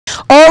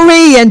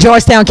Horry and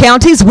Georgetown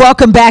counties,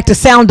 welcome back to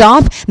Sound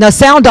Off. Now,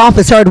 Sound Off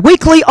is heard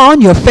weekly on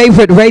your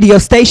favorite radio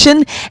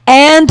station,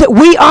 and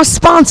we are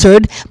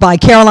sponsored by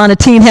Carolina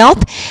Teen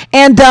Health.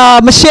 And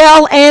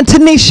Michelle and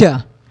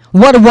Tanisha,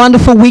 what a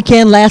wonderful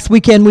last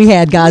weekend we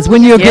had, guys.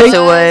 Wouldn't you agree? Yes,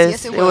 it was.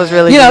 Yes, it was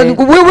really good.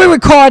 We're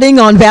recording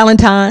on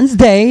Valentine's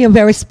Day, a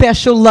very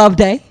special love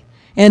day.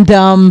 And,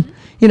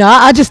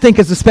 I just think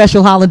it's a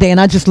special holiday, and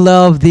I just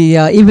love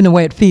even the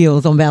way it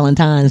feels on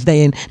Valentine's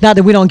Day. And not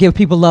that we don't give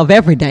people love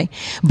every day.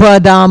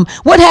 But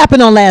what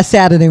happened on last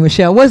Saturday,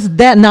 Michelle? Was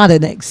that not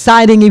an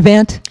exciting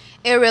event?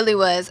 It really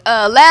was.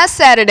 Last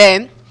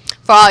Saturday,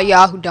 for all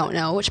y'all who don't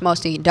know, which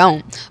most of you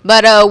don't,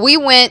 but we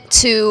went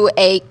to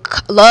a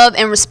Love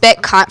and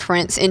Respect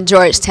conference in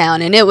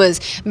Georgetown, and it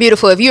was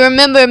beautiful. If you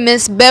remember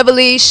Miss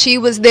Beverly, she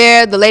was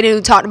there, the lady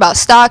who talked about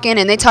stalking,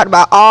 and they talked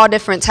about all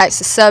different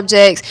types of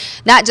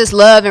subjects, not just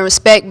love and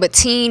respect, but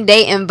teen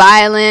dating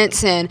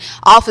violence, and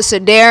Officer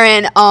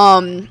Darren,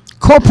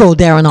 Corporal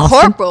Darren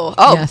Austin. Corporal,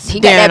 yes. He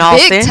got Darren that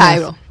Austin, big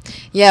title.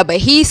 Yeah, but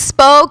he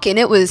spoke, and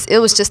it was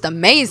just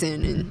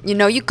amazing,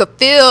 and you could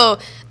feel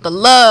the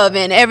love,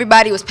 and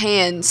everybody was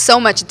paying so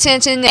much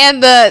attention,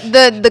 and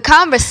the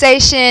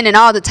conversation and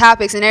all the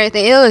topics and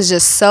everything, it was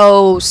just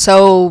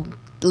so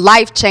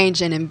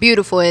life-changing and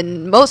beautiful.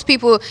 And most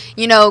people,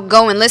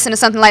 go and listen to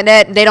something like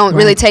that, they don't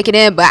really take it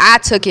in, but I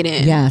took it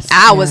in. Yes,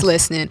 I was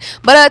listening.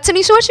 But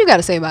Tanisha, what you got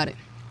to say about it?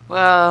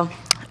 Well,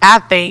 I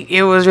think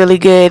it was really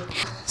good.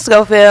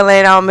 Schofield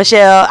and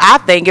Michelle, I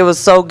think it was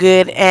so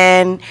good,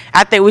 and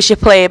I think we should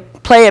play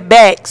it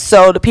back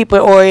so the people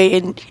in Horry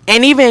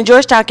and even in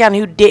Georgetown County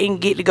who didn't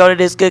get to go to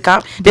this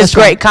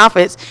great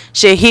conference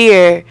should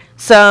hear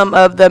some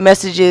of the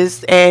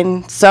messages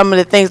and some of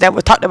the things that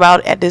were talked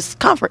about at this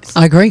conference.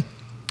 I agree.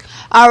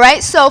 All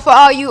right, so for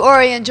all you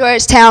Horry and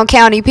Georgetown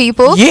County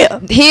people,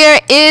 here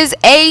is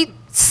a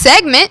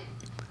segment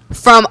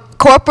from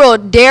Corporal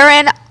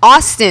Darren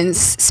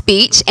Austin's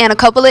speech and a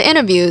couple of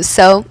interviews.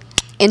 So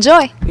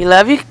enjoy. We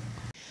love you.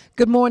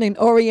 Good morning,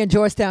 Horry and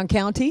Georgetown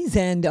counties,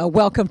 and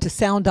welcome to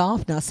Sound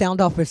Off. Now, Sound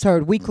Off is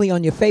heard weekly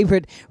on your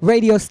favorite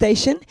radio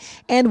station,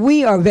 and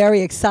we are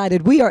very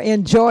excited. We are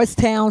in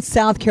Georgetown,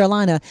 South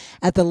Carolina,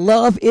 at the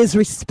Love is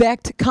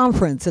Respect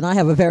conference, and I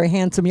have a very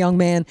handsome young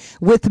man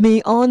with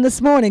me on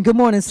this morning. Good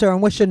morning, sir,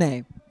 and what's your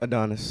name?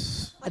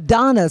 Adonis.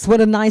 Adonis, what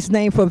a nice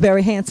name for a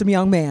very handsome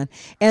young man.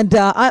 And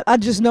I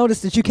just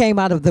noticed that you came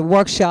out of the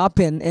workshop,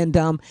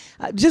 and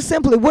just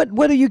simply,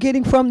 what are you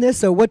getting from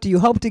this, or what do you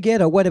hope to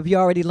get, or what have you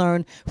already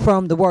learned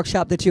from the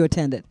workshop that you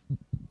attended?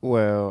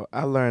 Well,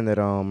 I learned that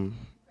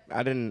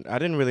I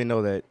didn't really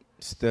know that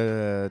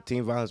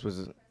teen violence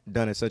was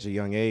done at such a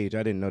young age.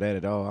 I didn't know that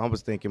at all. I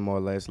was thinking more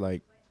or less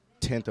like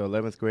 10th or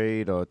 11th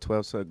grade or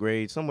 12th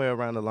grade, somewhere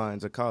around the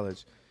lines of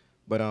college.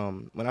 But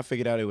when I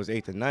figured out it was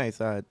 8th and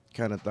 9th, I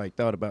kind of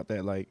thought about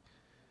that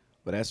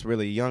but that's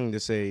really young to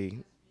say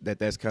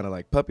that's kind of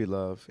like puppy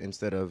love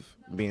instead of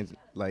being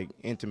like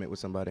intimate with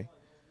somebody.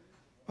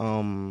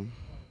 So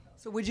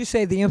would you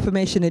say the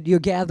information that you're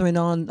gathering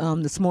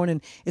on this morning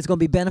is going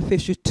to be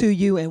beneficial to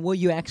you, and will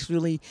you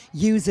actually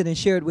use it and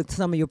share it with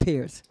some of your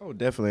peers? Oh,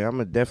 definitely. I'm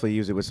going to definitely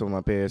use it with some of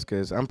my peers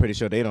because I'm pretty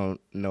sure they don't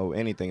know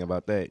anything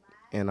about that.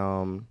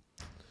 And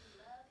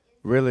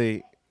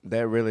really...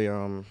 That really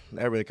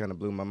kind of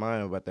blew my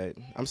mind about that.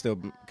 I'm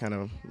still kind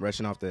of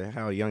rushing off to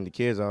how young the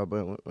kids are,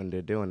 but when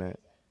they're doing that,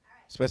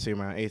 especially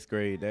around 8th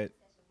grade,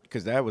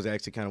 because that was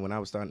actually kind of when I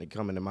was starting to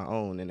come into my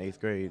own in 8th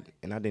grade,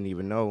 and I didn't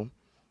even know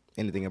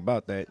anything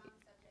about that.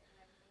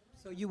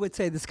 So you would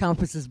say this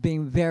conference is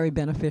being very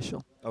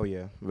beneficial? Oh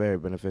yeah, very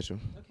beneficial.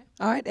 Okay.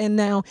 All right, and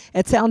now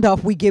at Sound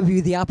Off, we give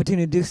you the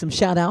opportunity to do some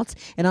shout-outs,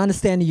 and I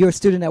understand you're a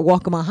student at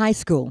Waccamaw High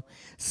School.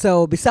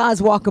 So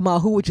besides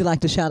Waccamaw, who would you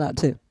like to shout out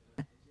to?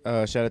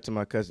 Shout out to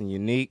my cousin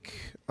Unique.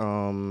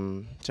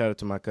 Shout out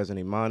to my cousin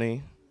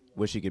Imani.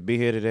 Wish he could be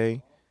here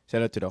today.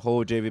 Shout out to the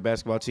whole JV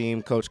basketball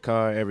team, Coach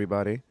Carr,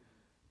 everybody.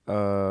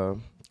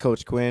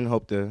 Coach Quinn,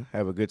 hope to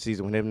have a good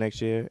season with him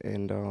next year.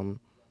 And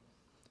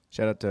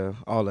shout out to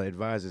all the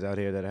advisors out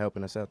here that are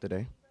helping us out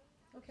today.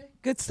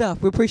 Good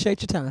stuff. We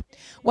appreciate your time.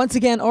 Once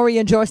again, Horry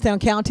and Georgetown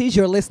counties,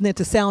 you're listening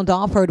to Sound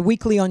Off, heard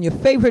weekly on your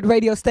favorite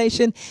radio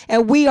station.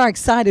 And we are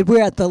excited.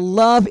 We're at the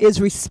Love is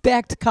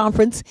Respect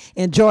conference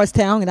in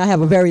Georgetown, and I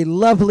have a very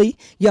lovely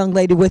young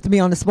lady with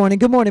me on this morning.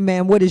 Good morning,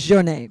 ma'am. What is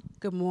your name?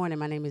 Good morning.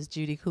 My name is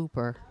Judy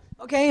Cooper.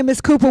 Okay, and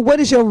Ms. Cooper, what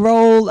is your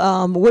role?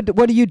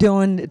 What are you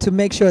doing to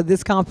make sure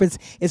this conference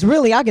is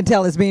really, I can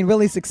tell it's being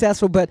really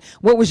successful, but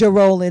what was your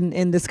role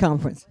in this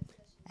conference?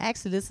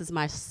 Actually, this is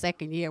my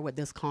second year with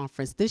this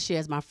conference. This year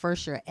is my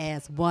first year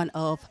as one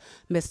of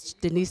Miss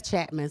Denise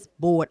Chapman's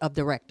board of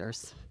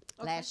directors.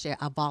 Okay. Last year,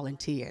 I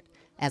volunteered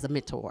as a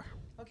mentor.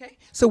 Okay.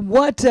 So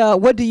what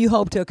do you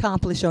hope to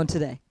accomplish on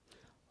today?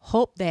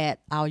 Hope that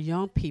our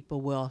young people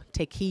will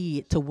take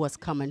heed to what's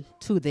coming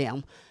to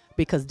them,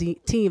 because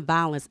teen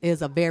violence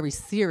is a very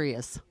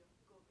serious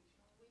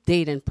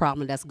dating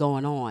problem that's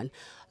going on.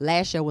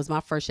 Last year was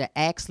my first year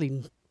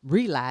actually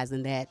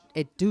realizing that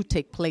it do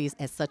take place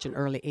at such an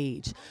early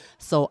age.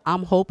 So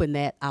I'm hoping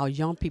that our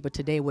young people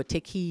today would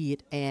take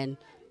heed and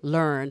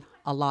learn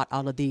a lot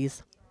out of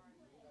these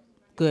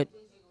good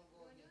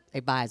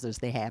advisors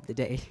they have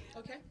today.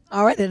 Okay.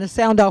 All right, and to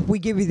sound off, we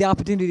give you the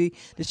opportunity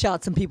to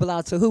shout some people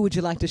out. So who would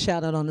you like to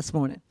shout out on this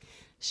morning?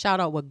 Shout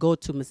out would go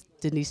to Ms.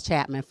 Denise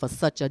Chapman for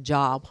such a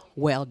job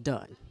well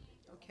done.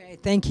 Okay,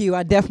 thank you.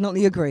 I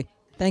definitely agree.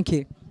 Thank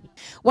you.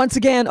 Once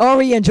again,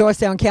 Horry and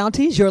Georgetown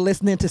counties, you're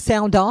listening to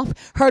Sound Off,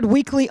 heard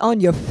weekly on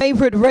your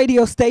favorite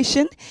radio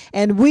station,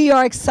 and we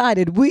are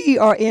excited. We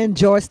are in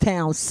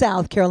Georgetown,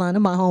 South Carolina,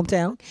 my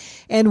hometown,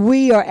 and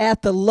we are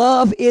at the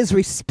Love is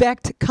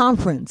Respect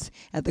conference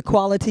at the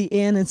Quality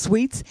Inn and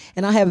Suites,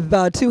 and I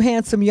have two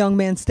handsome young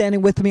men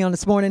standing with me on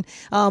this morning.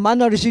 I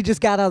noticed you just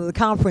got out of the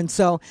conference,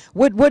 so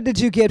what did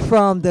you get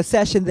from the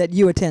session that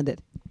you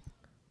attended?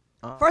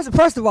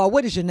 First of all,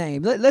 what is your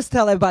name? Let's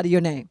tell everybody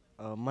your name.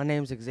 My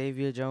name's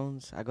Xavier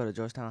Jones. I go to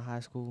Georgetown High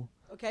School.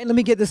 Okay, let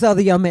me get this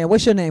other young man.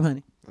 What's your name,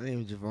 honey? My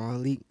name is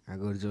Javon Leak. I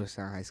go to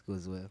Georgetown High School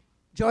as well.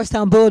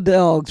 Georgetown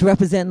Bulldogs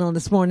representing on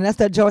this morning. That's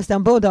that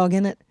Georgetown Bulldog,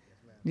 isn't it?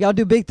 Y'all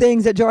do big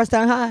things at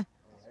Georgetown High?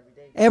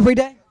 Every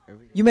day?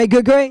 You make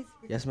good grades?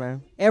 Yes,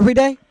 ma'am. Every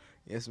day?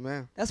 Yes,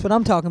 ma'am. That's what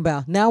I'm talking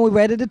about. Now we're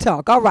ready to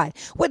talk. All right.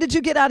 What did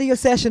you get out of your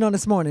session on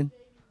this morning?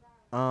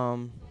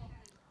 Well,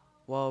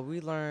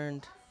 we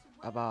learned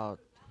about.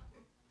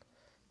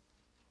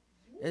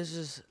 It's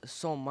just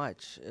so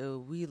much.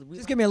 We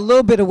Just give me a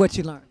little bit of what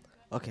you learned.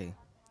 Okay.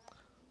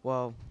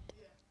 Well,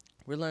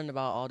 we learned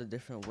about all the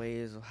different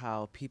ways of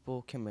how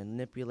people can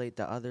manipulate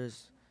the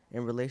others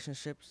in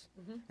relationships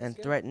and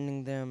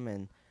threatening them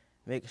and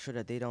making sure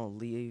that they don't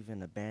leave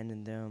and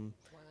abandon them.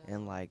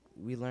 And like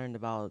we learned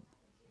about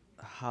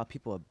how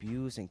people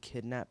abuse and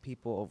kidnap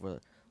people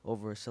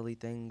over silly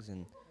things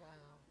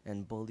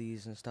and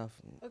bullies and stuff.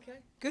 Okay.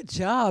 Good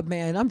job,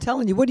 man. I'm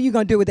telling you, what are you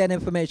going to do with that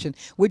information?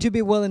 Would you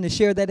be willing to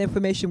share that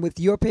information with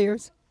your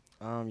peers?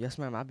 Yes,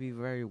 ma'am. I'd be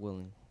very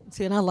willing.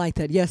 See, and I like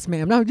that. Yes,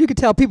 ma'am. Now, you can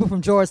tell people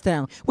from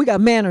Georgetown. We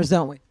got manners,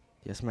 don't we?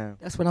 Yes, ma'am.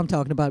 That's what I'm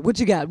talking about. What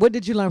you got? What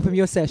did you learn from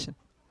your session?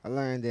 I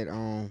learned that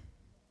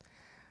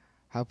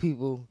how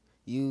people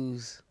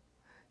use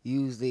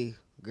their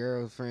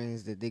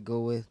girlfriends that they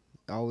go with,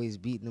 always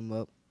beating them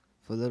up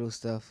for little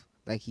stuff,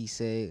 like he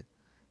said,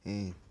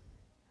 and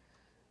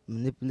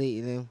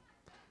manipulating them,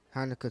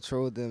 trying to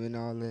control them and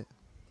all that.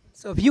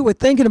 So if you were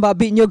thinking about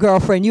beating your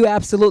girlfriend, you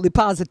absolutely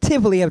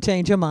positively have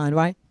changed your mind,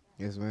 right?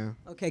 Yes, ma'am.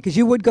 Okay, because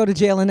you would go to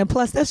jail, and then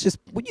plus that's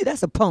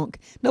a punk.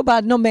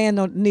 No man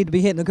don't need to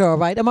be hitting a girl,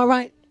 right? Am I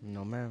right?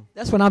 No, ma'am.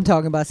 That's what I'm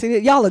talking about. See,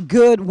 y'all are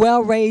good,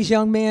 well-raised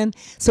young men.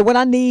 So what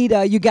I need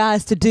you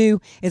guys to do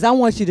is I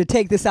want you to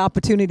take this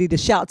opportunity to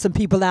shout some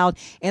people out.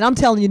 And I'm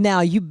telling you now,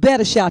 you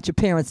better shout your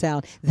parents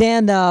out.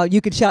 Then you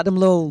can shout them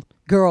little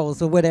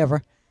girls or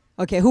whatever.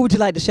 Okay, who would you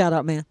like to shout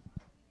out, man?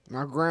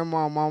 My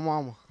grandma, my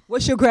mama.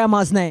 What's your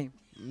grandma's name?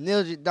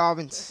 Mildred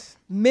Dobbins.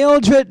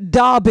 Mildred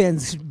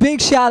Dobbins.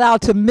 Big shout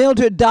out to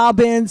Mildred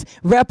Dobbins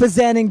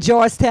representing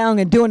Georgetown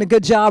and doing a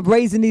good job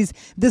raising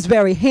this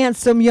very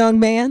handsome young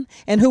man.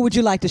 And who would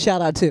you like to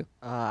shout out to?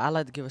 I'd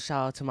like to give a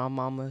shout out to my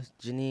mama,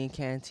 Janine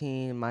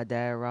Canteen, my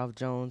dad, Ralph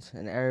Jones,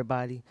 and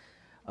everybody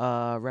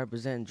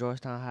representing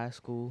Georgetown High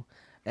School.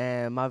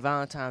 And my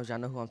Valentine's, y'all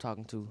know who I'm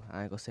talking to.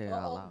 I ain't gonna say it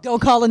out loud.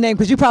 Don't call a name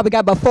because you probably got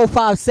about 4,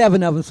 5,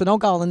 7 of them, so don't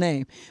call a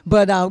name.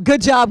 But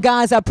good job,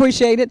 guys. I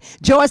appreciate it.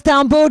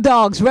 Georgetown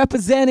Bulldogs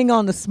representing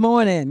on this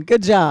morning.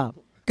 Good job.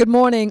 Good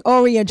morning,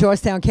 Horry and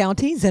Georgetown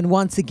counties. And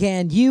once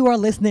again, you are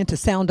listening to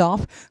Sound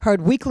Off,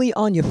 heard weekly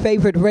on your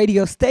favorite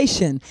radio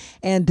station.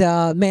 And,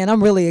 man,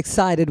 I'm really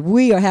excited.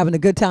 We are having a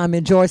good time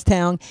in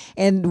Georgetown.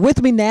 And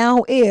with me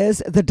now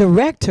is the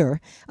director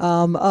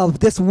of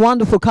this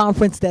wonderful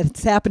conference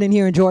that's happening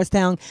here in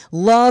Georgetown,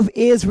 Love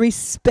is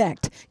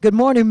Respect. Good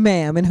morning,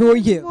 ma'am. And who are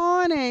you? Good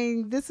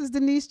morning. This is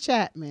Denise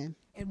Chapman.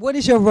 And what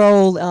is your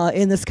role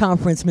in this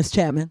conference, Ms.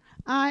 Chapman?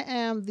 I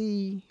am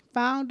the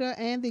founder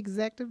and the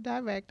executive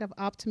director of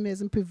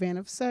Optimism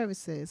Preventive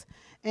Services.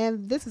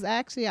 And this is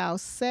actually our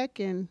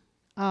second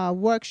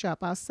workshop,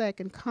 our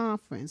second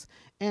conference.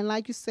 And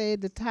like you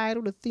said, the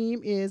title, the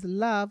theme is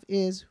Love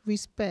is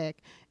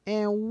Respect.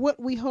 And what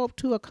we hope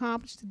to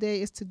accomplish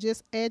today is to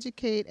just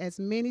educate as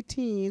many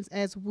teens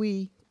as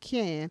we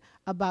can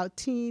about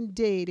teen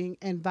dating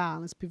and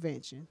violence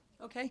prevention.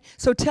 Okay,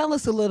 so tell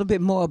us a little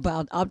bit more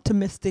about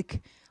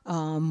Optimistic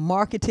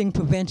Marketing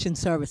Prevention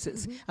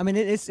Services. I mean,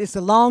 it's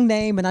a long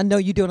name, and I know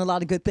you're doing a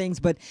lot of good things,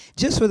 but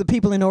just for the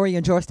people in Horry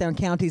and Georgetown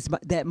counties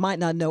that might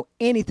not know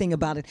anything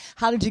about it,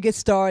 how did you get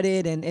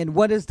started, and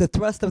what is the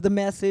thrust of the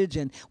message,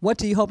 and what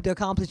do you hope to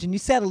accomplish? And you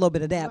said a little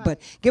bit of that, but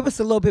give us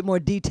a little bit more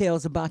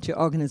details about your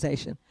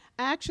organization.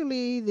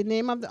 Actually, the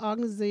name of the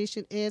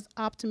organization is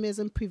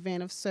Optimism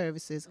Preventive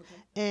Services.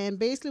 Okay. And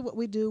basically what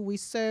we do, we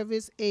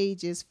service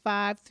ages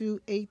 5 through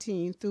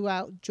 18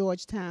 throughout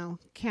Georgetown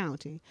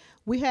County.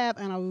 We have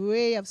an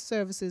array of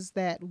services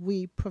that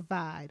we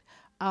provide.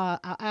 Our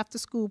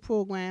after-school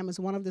program is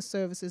one of the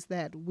services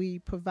that we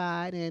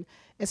provide. And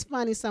it's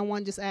funny,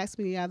 someone just asked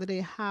me the other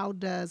day, how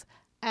does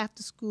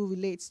after-school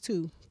relates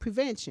to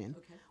prevention?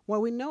 Okay.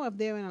 Well, we know if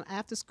they're in an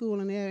after school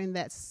and they're in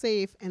that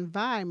safe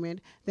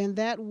environment, then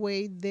that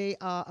way they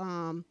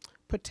are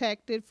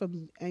protected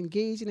from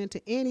engaging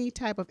into any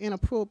type of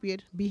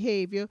inappropriate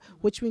behavior,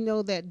 which we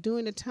know that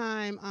during the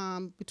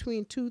time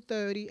between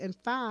 2:30 and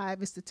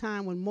 5 is the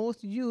time when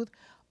most youth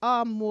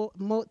are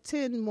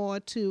tend more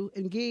to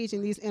engage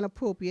in these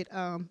inappropriate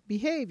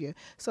behavior.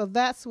 So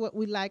that's what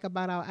we like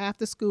about our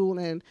after school,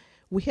 and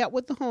we help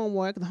with the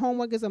homework. The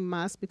homework is a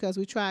must because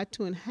we try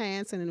to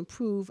enhance and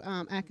improve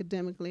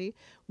academically.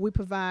 We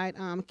provide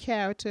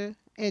character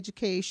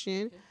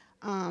education,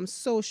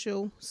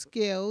 social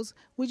skills.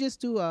 We just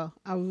do a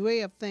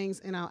array of things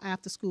in our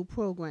after-school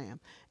program.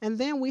 And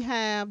then we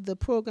have the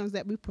programs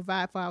that we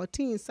provide for our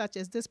teens, such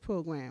as this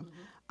program.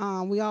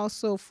 We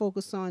also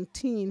focus on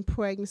teen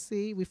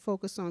pregnancy. We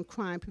focus on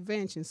crime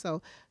prevention.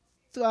 So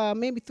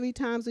maybe 3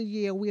 times a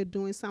year we are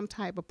doing some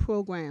type of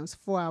programs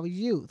for our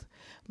youth.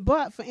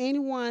 But for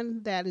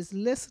anyone that is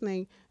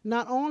listening,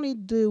 not only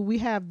do we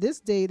have this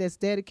day that's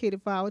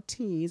dedicated for our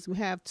teens, we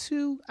have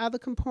 2 other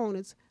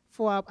components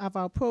of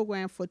our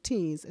program for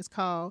teens. It's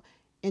called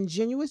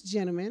Ingenuous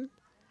Gentlemen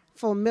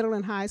for middle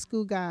and high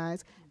school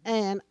guys,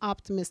 and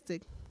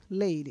Optimistic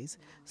Ladies.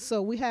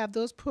 So we have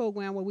those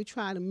programs where we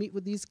try to meet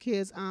with these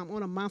kids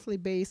on a monthly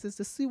basis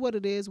to see what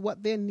it is,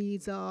 what their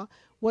needs are,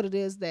 what it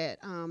is that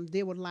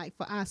they would like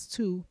for us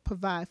to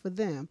provide for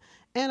them.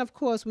 And of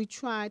course, we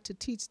try to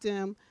teach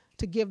them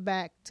to give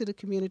back to the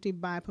community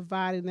by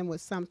providing them with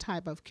some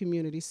type of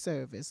community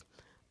service.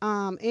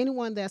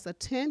 Anyone that's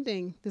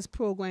attending this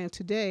program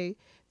today,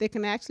 they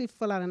can actually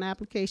fill out an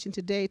application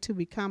today to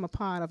become a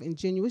part of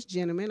Ingenuous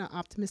Gentlemen or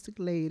Optimistic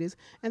Ladies,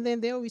 and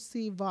then they'll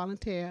receive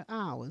volunteer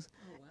hours.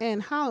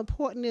 And how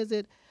important is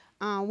it?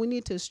 We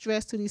need to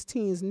stress to these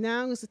teens,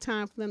 now is the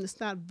time for them to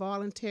start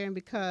volunteering,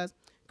 because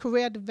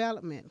career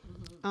development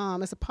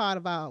is a part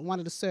of one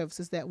of the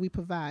services that we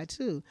provide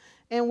too.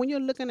 And when you're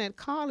looking at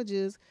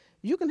colleges,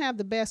 you can have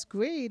the best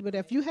grade, but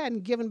if you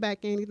hadn't given back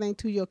anything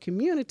to your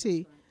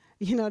community,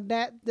 you know,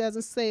 that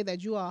doesn't say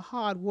that you are a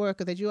hard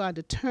worker, that you are a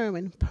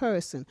determined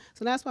person.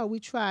 So that's why we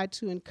try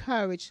to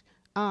encourage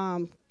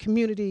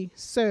community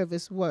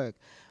service work.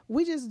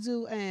 We just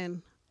do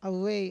an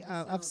array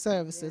of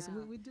services.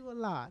 Yeah. We do a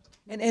lot.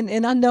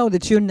 And I know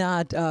that you're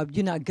not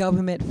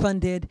government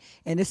funded,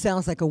 and it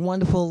sounds like a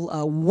wonderful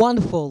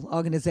wonderful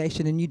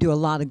organization, and you do a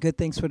lot of good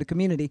things for the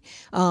community.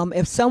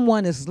 If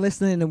someone is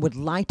listening and would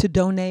like to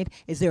donate,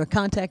 is there a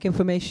contact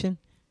information?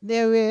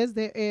 There is.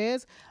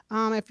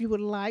 If you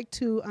would like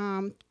to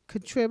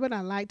contribute,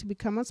 I'd like to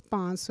become a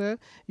sponsor,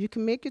 you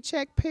can make your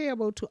check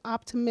payable to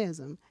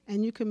Optimism,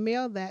 and you can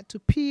mail that to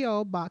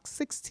P.O. Box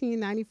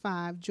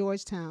 1695,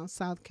 Georgetown,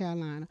 South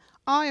Carolina.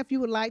 Or if you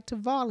would like to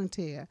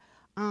volunteer,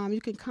 you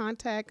can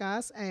contact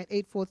us at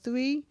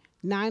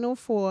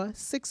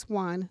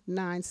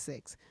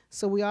 843-904-6196.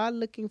 So we are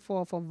looking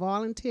for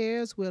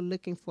volunteers, we're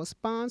looking for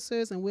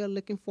sponsors, and we're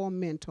looking for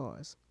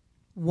mentors.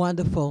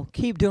 Wonderful.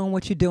 Keep doing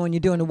what you're doing.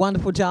 You're doing a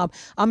wonderful job.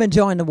 I'm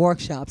enjoying the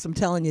workshops. I'm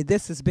telling you,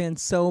 this has been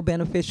so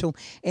beneficial.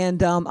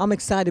 And I'm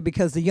excited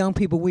because the young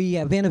people we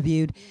have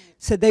interviewed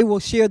said they will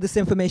share this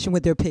information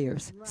with their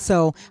peers. Right.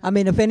 So, I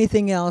mean, if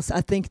anything else,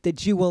 I think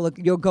that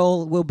your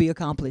goal will be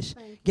accomplished,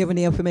 giving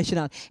the information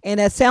out.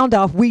 And at Sound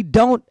Off, we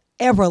don't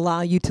ever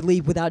allow you to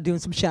leave without doing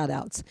some shout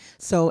outs.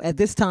 So at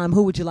this time,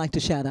 who would you like to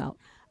shout out?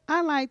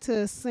 I'd like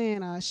to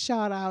send a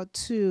shout out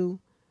to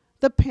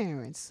the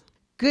parents.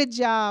 Good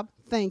job.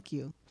 Thank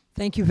you.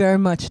 Thank you very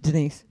much,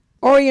 Denise.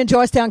 Horry and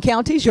Georgetown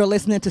counties, you're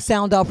listening to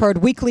Sound Off, heard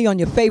weekly on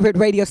your favorite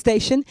radio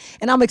station.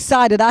 And I'm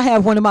excited. I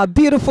have one of my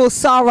beautiful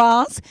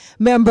Sarah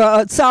member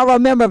of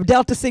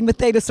Delta Sigma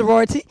Theta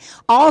sorority.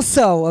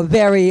 Also a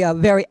very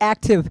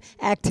active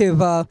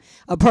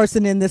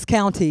person in this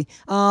county.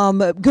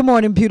 Good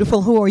morning,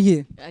 beautiful. Who are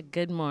you?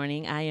 Good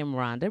morning. I am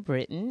Rhonda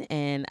Britton,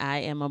 and I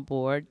am a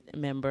board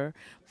member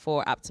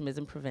for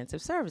Optimism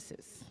Preventive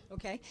Services.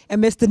 Okay.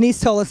 And Miss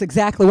Denise told us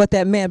exactly what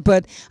that meant,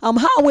 but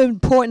how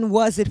important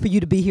was it for you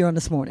to be here on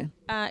this morning?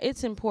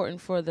 It's important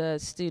for the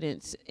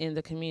students in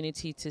the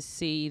community to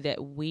see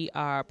that we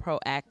are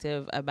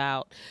proactive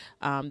about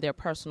their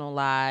personal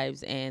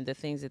lives and the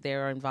things that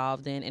they're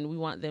involved in, and we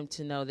want them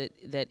to know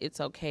that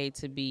it's okay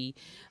to be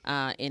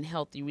in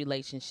healthy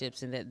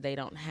relationships and that they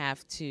don't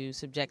have to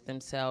subject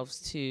themselves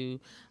to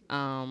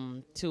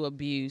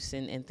abuse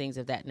and things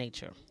of that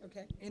nature.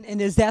 Okay.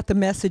 And is that the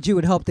message you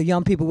would hope the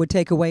young people would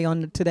take away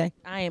on today?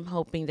 I am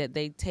hoping that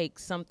they take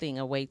something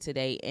away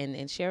today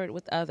and share it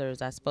with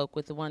others. I spoke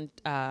with the one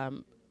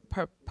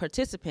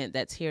participant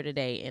that's here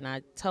today, and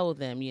I told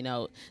them,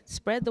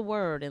 spread the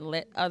word and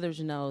let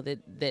others know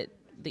that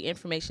the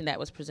information that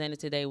was presented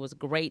today was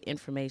great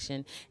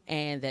information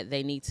and that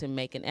they need to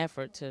make an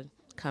effort to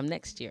come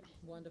next year.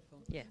 Wonderful.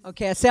 Yes.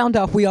 Okay, at Sound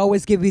Off, we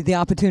always give you the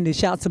opportunity to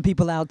shout some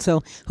people out.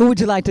 So who would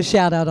you like to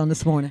shout out on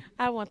this morning?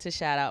 I want to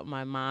shout out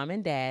my mom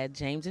and dad,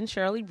 James and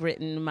Shirley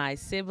Britton, my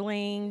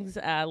siblings,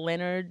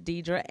 Leonard,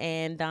 Deidre,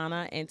 and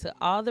Donna, and to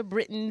all the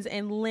Brittons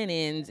and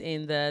Lennons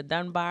in the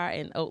Dunbar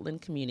and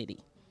Oatland community.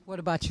 What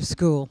about your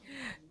school?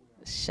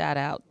 Shout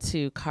out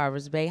to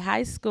Carvers Bay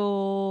High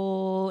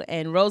School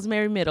and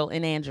Rosemary Middle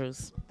in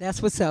Andrews.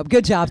 That's what's up.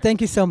 Good job.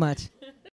 Thank you so much.